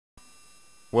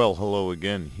Well, hello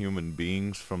again, human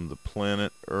beings from the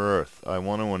planet Earth. I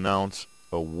want to announce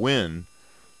a win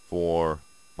for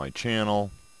my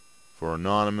channel, for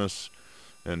Anonymous,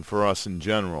 and for us in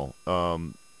general.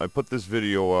 I put this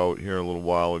video out here a little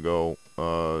while ago,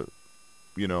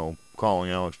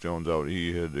 calling Alex Jones out.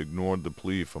 He had ignored the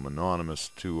plea from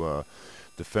Anonymous to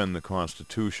defend the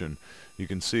Constitution. You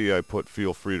can see I put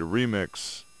feel free to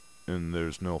remix, and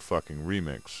there's no fucking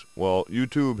remix. Well,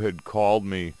 YouTube had called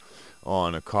me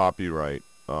on a copyright,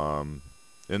 and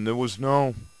there was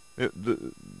the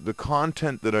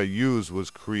content that I used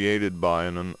was created by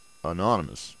an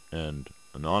Anonymous, and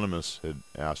Anonymous had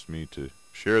asked me to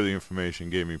share the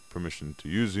information, gave me permission to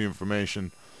use the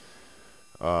information.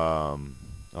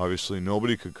 Obviously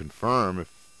nobody could confirm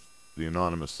if the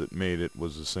Anonymous that made it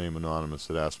was the same Anonymous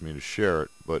that asked me to share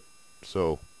it, but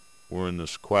so we're in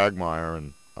this quagmire,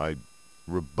 and I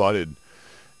rebutted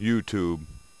YouTube,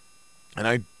 and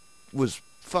I was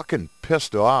fucking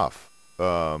pissed off,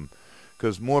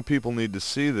 because more people need to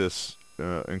see this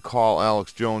and call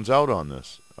Alex Jones out on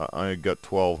this. I got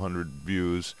 1,200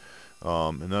 views,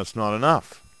 and that's not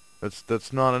enough.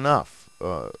 That's not enough.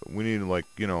 We need, like,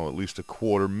 at least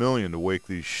 250,000 to wake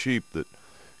these sheep that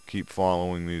keep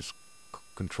following these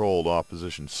controlled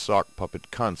opposition sock puppet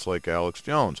cunts like Alex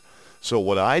Jones. So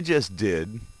what I just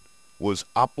did was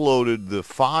uploaded the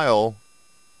file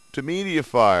to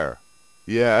Mediafire.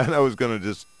 Yeah, and I was going to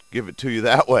just give it to you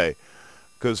that way.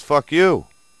 Because fuck you.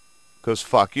 Because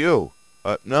fuck you.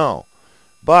 No.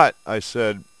 But I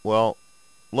said, well,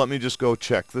 let me just go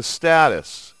check the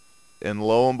status. And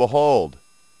lo and behold,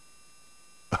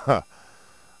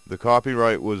 the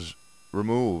copyright was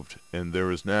removed, and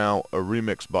there is now a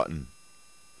remix button.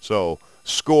 So,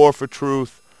 score for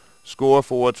truth, score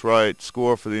for what's right,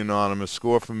 score for the Anonymous,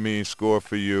 score for me, score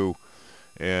for you,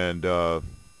 and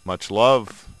much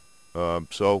love.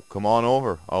 So come on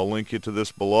over. I'll link you to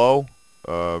this below.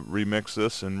 Remix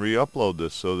this and re-upload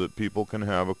this so that people can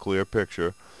have a clear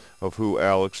picture of who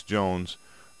Alex Jones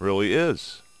really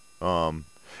is.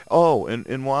 Oh,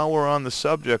 and while we're on the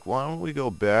subject, why don't we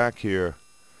go back here?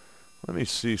 Let me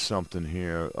see something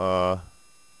here.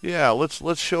 Yeah,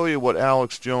 let's show you what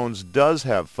Alex Jones does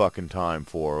have fucking time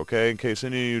for, okay? In case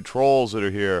any of you trolls that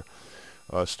are here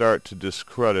start to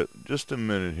discredit. Just a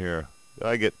minute here.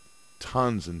 I get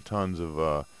tons and tons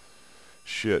of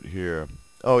shit here.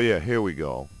 Oh yeah, here we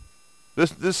go.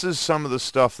 This is some of the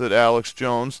stuff that Alex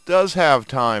Jones does have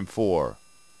time for.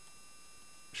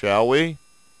 Shall we?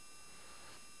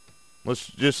 Let's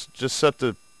just set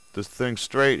the thing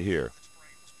straight here.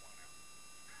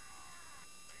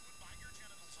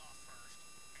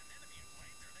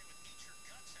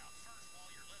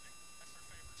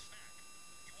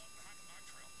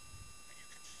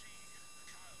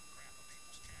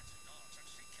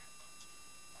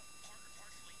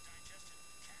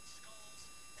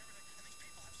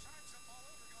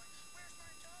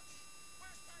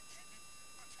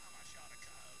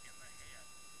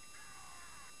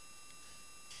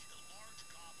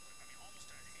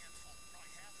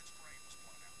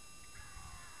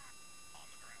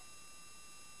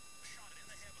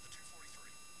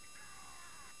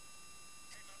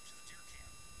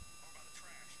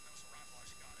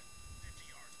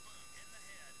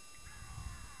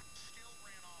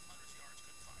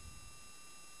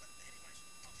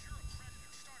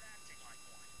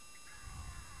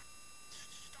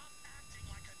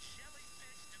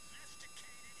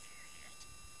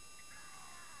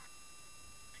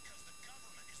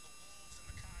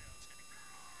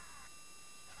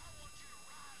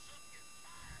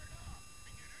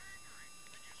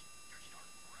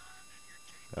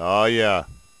 Oh yeah.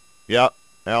 Yep.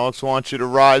 Alex wants you to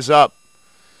rise up.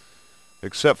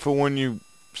 Except for when you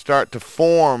start to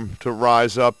form to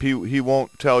rise up, he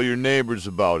won't tell your neighbors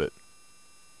about it.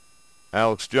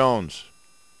 Alex Jones,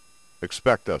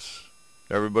 expect us.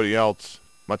 Everybody else,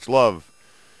 much love.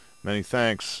 Many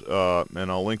thanks.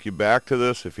 And I'll link you back to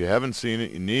this. If you haven't seen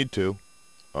it, you need to.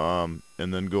 And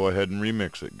then go ahead and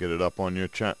remix it. Get it up on your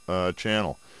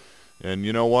channel. And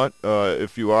you know what?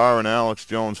 If you are an Alex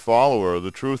Jones follower, the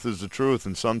truth is the truth,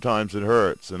 and sometimes it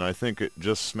hurts. And I think it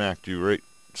just smacked you right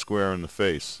square in the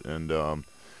face. And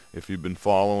if you've been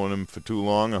following him for too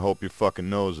long, I hope your fucking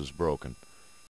nose is broken.